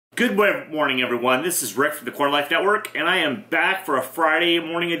Good morning, everyone. This is Rick from the Corn Life Network, and I am back for a Friday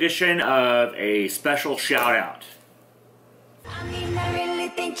morning edition of a special shout-out. I really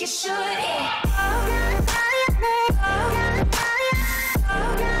think you should.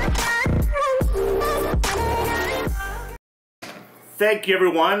 Thank you,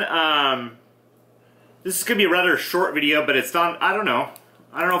 everyone. This is going to be a rather short video, but it's not, I don't know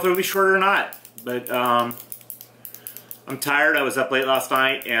if it'll be short or not, but I'm tired. I was up late last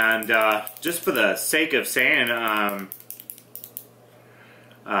night, and just for the sake of saying,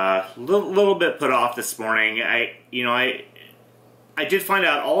 little bit put off this morning. I did find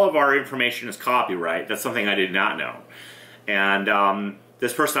out all of our information is copyright. That's something I did not know, and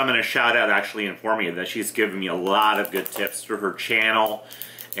this person I'm going to shout out actually informed me that she's given me a lot of good tips through her channel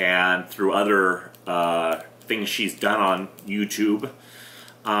and through other things she's done on YouTube.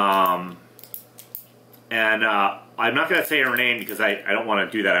 I'm not going to say her name because I don't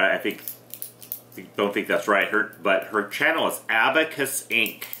want to do that. I don't think that's right. But her channel is Abacus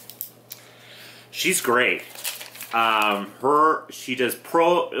Inc. She's great. She does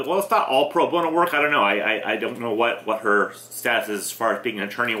well, it's not all pro bono work. I don't know. I don't know what her status is as far as being an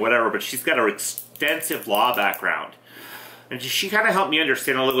attorney or whatever, but she's got an extensive law background. And she kind of helped me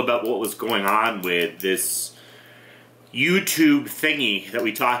understand a little about what was going on with this YouTube thingy that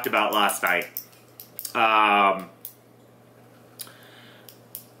we talked about last night.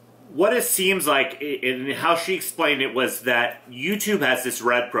 What it seems like, and how she explained it, was that YouTube has this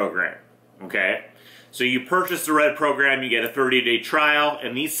Red program, okay? So you purchase the Red program, you get a 30-day trial,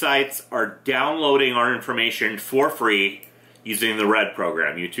 and these sites are downloading our information for free using the Red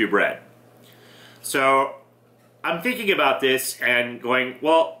program, YouTube Red. So I'm thinking about this and going,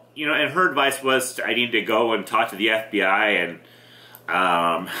 well, you know, and her advice was I need to go and talk to the FBI, and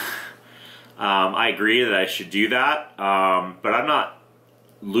I agree that I should do that, but I'm not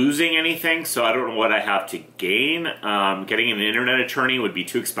losing anything, so I don't know what I have to gain. Getting an internet attorney would be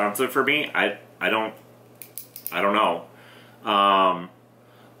too expensive for me. I don't know.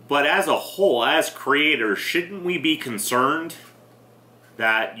 But as a whole, as creators, shouldn't we be concerned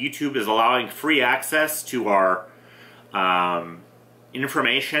that YouTube is allowing free access to our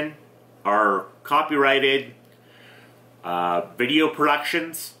information, our copyrighted video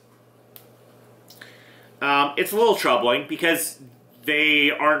productions? It's a little troubling because they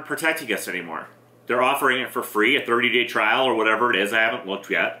aren't protecting us anymore. They're offering it for free, a 30-day trial or whatever it is. I haven't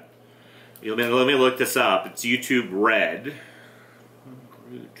looked yet. Let me look this up. It's YouTube Red.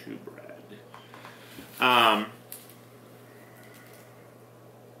 YouTube Red.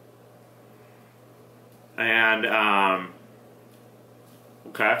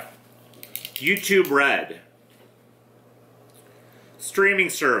 Okay. YouTube Red.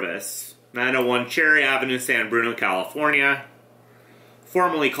 Streaming service. 901 Cherry Avenue, San Bruno, California.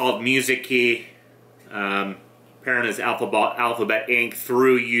 Formerly called Music Key. Parent is Alphabet Inc.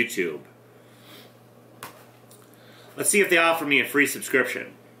 through YouTube. Let's see if they offer me a free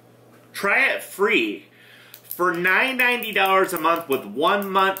subscription. Try it free for $9.90 a month with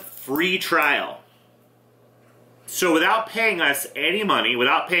 1 month free trial. So without paying us any money,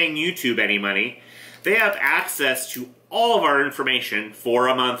 without paying YouTube any money, they have access to all of our information for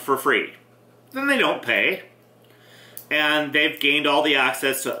a month for free. Then they don't pay. And they've gained all the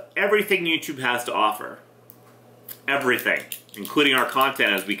access to everything YouTube has to offer. Everything. Including our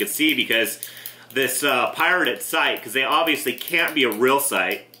content, as we can see, because this pirated site, because they obviously can't be a real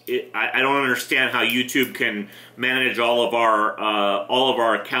site. I don't understand how YouTube can manage all of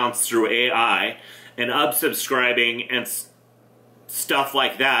our accounts through AI and unsubscribing and stuff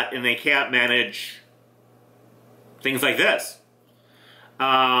like that, and they can't manage things like this.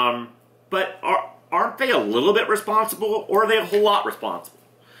 But aren't they a little bit responsible, or are they a whole lot responsible?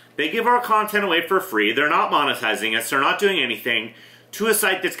 They give our content away for free. They're not monetizing us. They're not doing anything to a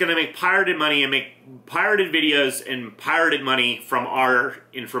site that's going to make pirated money and make pirated videos and pirated money from our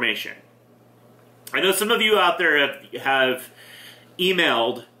information. I know some of you out there have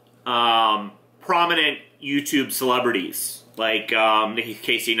emailed prominent YouTube celebrities, like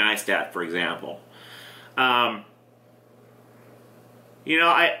Casey Neistat, for example. You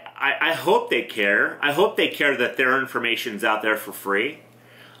know, I hope they care. I hope they care that their information's out there for free.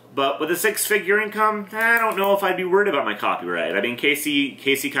 But with a 6-figure income, I don't know if I'd be worried about my copyright. I mean,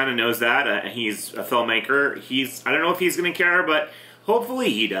 Casey kind of knows that. He's a filmmaker. I don't know if he's going to care, but hopefully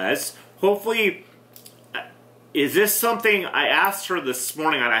he does. Hopefully, is this something I asked her this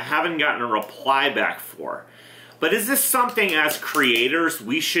morning and I haven't gotten a reply back for? But is this something as creators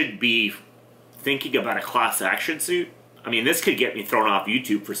we should be thinking about a class action suit? I mean, this could get me thrown off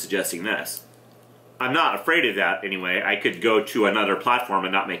YouTube for suggesting this. I'm not afraid of that anyway. I could go to another platform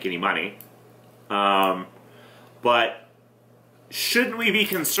and not make any money. But shouldn't we be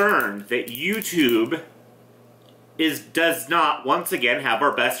concerned that YouTube does not, once again, have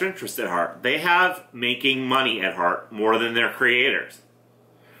our best interest at heart? They have making money at heart more than their creators.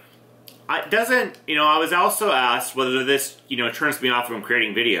 I was also asked whether this, turns me off from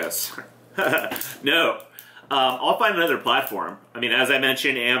creating videos. No. I'll find another platform. I mean, as I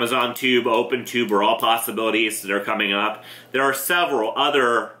mentioned, Amazon Tube, OpenTube are all possibilities that are coming up. There are several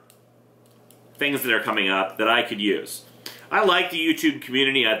other things that are coming up that I could use. I like the YouTube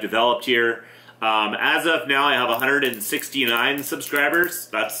community I've developed here. As of now, I have 169 subscribers.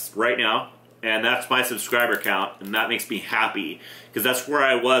 That's right now. And that's my subscriber count, and that makes me happy. Because that's where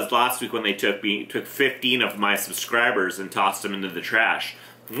I was last week when they took 15 of my subscribers and tossed them into the trash.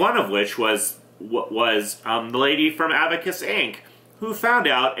 One of which was the lady from Abacus Inc., who found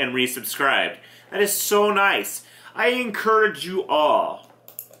out and resubscribed. That is so nice. I encourage you all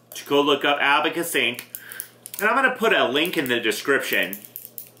to go look up Abacus Inc., and I'm going to put a link in the description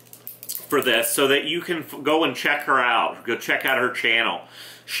for this so that you can go and check her out. Go check out her channel.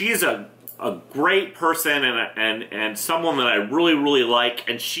 She's a great person and someone that I really, really like,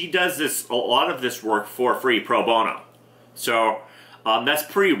 and she does a lot of this work for free, pro bono. So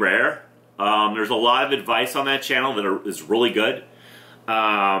that's pretty rare. There's a lot of advice on that channel that is really good,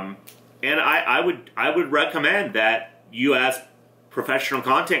 and I would recommend that you, as professional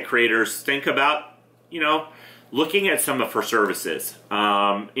content creators, think about looking at some of her services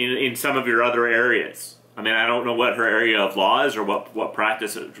in some of your other areas. I mean, I don't know what her area of law is or what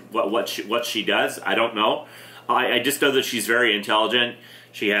practice, what she does. I don't know. I just know that she's very intelligent.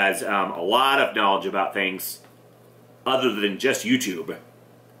 She has a lot of knowledge about things other than just YouTube.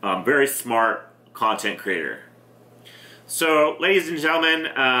 Very smart content creator. So, ladies and gentlemen,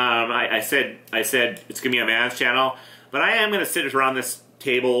 I said it's gonna be a man's channel, but I am gonna sit around this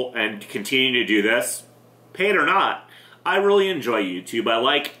table and continue to do this, paid or not. I really enjoy YouTube. I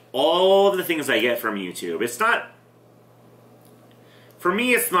like all of the things I get from YouTube. It's not, for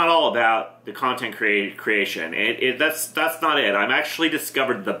me, it's not all about the content creation. That's not it. I've actually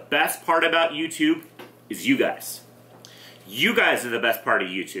discovered the best part about YouTube is you guys. You guys are the best part of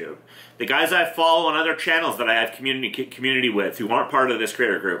YouTube. The guys I follow on other channels that I have community with who aren't part of this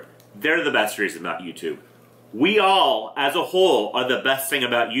creator group, they're the best reason about YouTube. We all, as a whole, are the best thing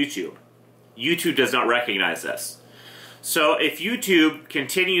about YouTube. YouTube does not recognize this. So if YouTube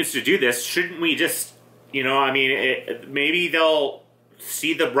continues to do this, shouldn't we just, maybe they'll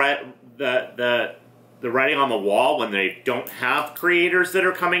see the writing on the wall when they don't have creators that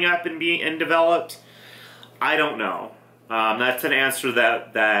are coming up and being developed? I don't know. That's an answer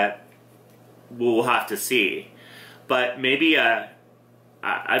that we'll have to see. But maybe, the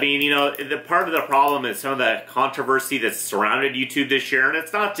part of the problem is some of the controversy that's surrounded YouTube this year, and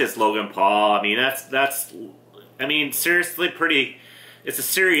it's not just Logan Paul. I mean, seriously, it's a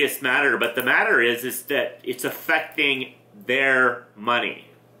serious matter, but the matter is that it's affecting their money.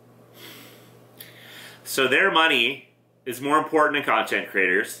 So their money is more important than content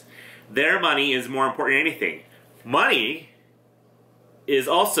creators. Their money is more important than anything. Money is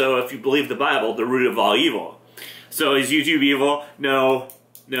also, if you believe the Bible, the root of all evil. So is YouTube evil? No,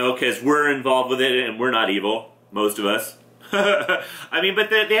 because we're involved with it and we're not evil, most of us. I mean, but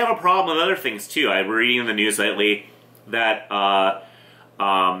they have a problem with other things too. I'm reading in the news lately that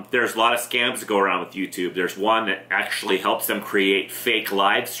there's a lot of scams that go around with YouTube. There's one that actually helps them create fake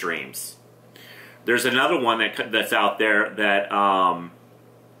live streams. There's another one that's out there that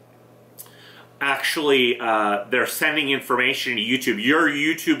actually they're sending information to YouTube. Your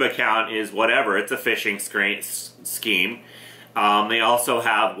YouTube account is whatever. It's a phishing scheme. They also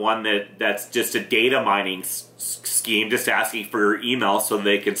have one that's just a data mining scheme, just asking for your email so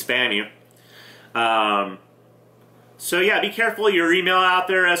they can spam you. So yeah, be careful of your email out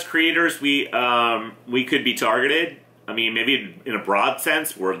there. As creators, we could be targeted. I mean, maybe in a broad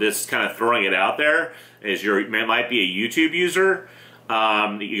sense, we're just kind of throwing it out there. As you might be a YouTube user,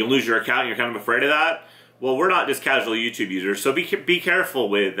 you can lose your account. And you're kind of afraid of that. Well, we're not just casual YouTube users, so be careful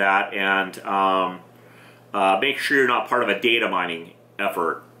with that, and make sure you're not part of a data mining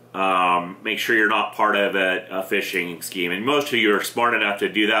effort. Make sure you're not part of a phishing scheme. And most of you are smart enough to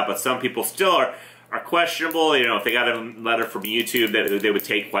do that, but some people still are questionable. If they got a letter from YouTube that they would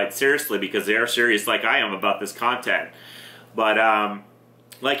take quite seriously because they are serious like I am about this content. But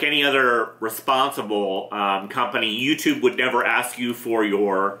like any other responsible company, YouTube would never ask you for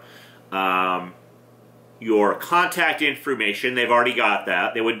your contact information. They've already got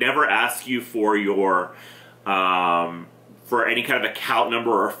that. They would never ask you for your for any kind of account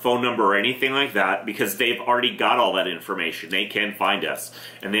number or phone number or anything like that, because they've already got all that information. They can find us,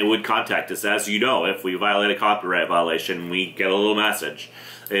 and they would contact us. As you know, if we violate a copyright violation, we get a little message.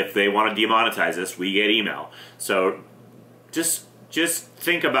 If they want to demonetize us, we get email. So just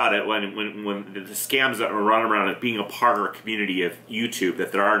think about it when the scams that run around of being a part of our community of YouTube,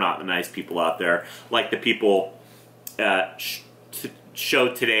 that there are not the nice people out there, like the people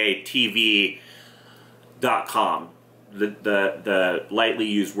Show Today TV.com, the lightly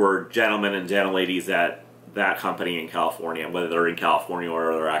used word gentlemen and gentleladies at that company in California, whether they're in California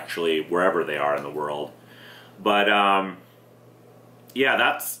or they're actually wherever they are in the world. But yeah,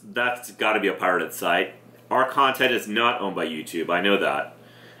 that's got to be a pirated site. Our content is not owned by YouTube. I know that,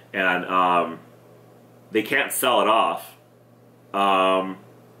 and they can't sell it off.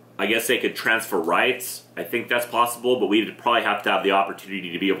 I guess they could transfer rights. I think that's possible, but we'd probably have to have the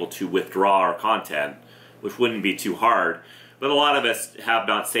opportunity to be able to withdraw our content, which wouldn't be too hard. But a lot of us have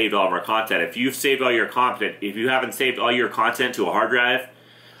not saved all of our content. If you've saved all your content, if you haven't saved all your content to a hard drive,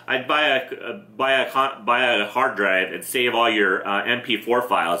 I'd buy a hard drive and save all your MP4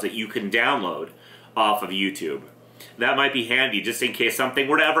 files that you can download off of YouTube. That might be handy just in case something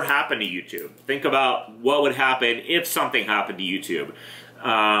were to ever happen to YouTube. Think about what would happen if something happened to YouTube.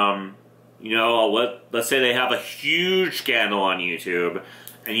 You know, let's say they have a huge scandal on YouTube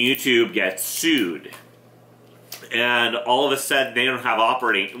and YouTube gets sued, and all of a sudden they don't have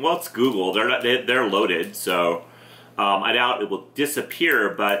operating. Well, it's Google; they're loaded, so I doubt it will disappear.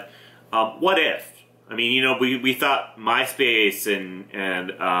 But what if? I mean, you know, we thought MySpace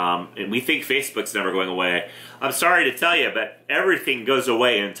and we think Facebook's never going away. I'm sorry to tell you, but everything goes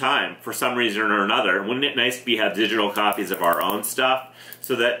away in time for some reason or another. Wouldn't it nice to have digital copies of our own stuff,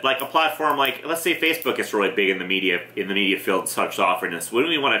 so that, like, a platform like, let's say Facebook is really big in the media field and such offering this.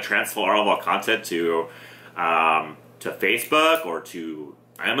 Wouldn't we want to transfer all of our content to Facebook or to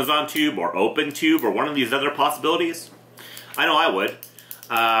Amazon Tube or OpenTube or one of these other possibilities? I know I would.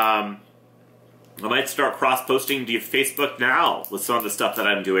 I might start cross-posting to Facebook now with some of the stuff that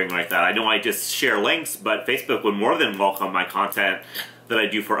I'm doing like that. I know I just share links, but Facebook would more than welcome my content that I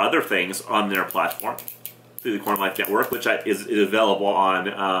do for other things on their platform through the Corn Life Network, which is available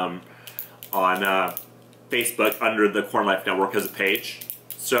on Facebook under the Corn Life Network as a page.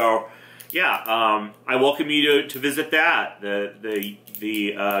 So, yeah, I welcome you to visit that, the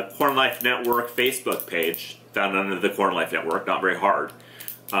Corn Life Network Facebook page, found under the Corn Life Network. Not very hard.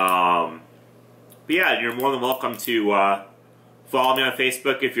 But yeah, you're more than welcome to follow me on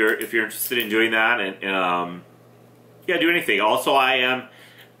Facebook if you're interested in doing that, and yeah, do anything. Also, I am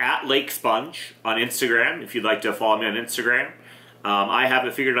at Lake Sponge on Instagram. If you'd like to follow me on Instagram, I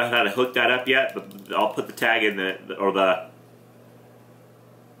haven't figured out how to hook that up yet, but I'll put the tag in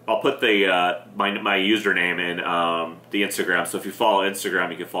I'll put the my username in the Instagram. So if you follow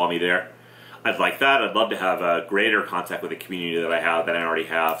Instagram, you can follow me there. I'd like that. I'd love to have a greater contact with the community that I already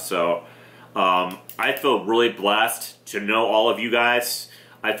have. So. I feel really blessed to know all of you guys.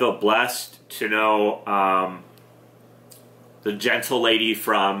 I feel blessed to know the gentle lady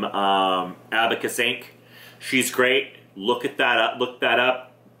from Abacus Inc. She's great. Look that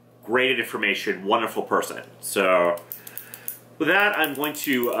up. Great information. Wonderful person. So with that, I'm going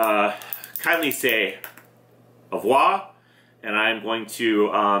to kindly say au revoir, and I'm going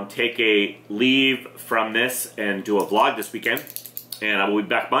to take a leave from this and do a vlog this weekend. And I will be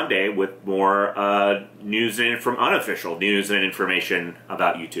back Monday with more news and unofficial news and information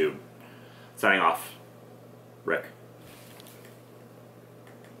about YouTube. Signing off, Rick.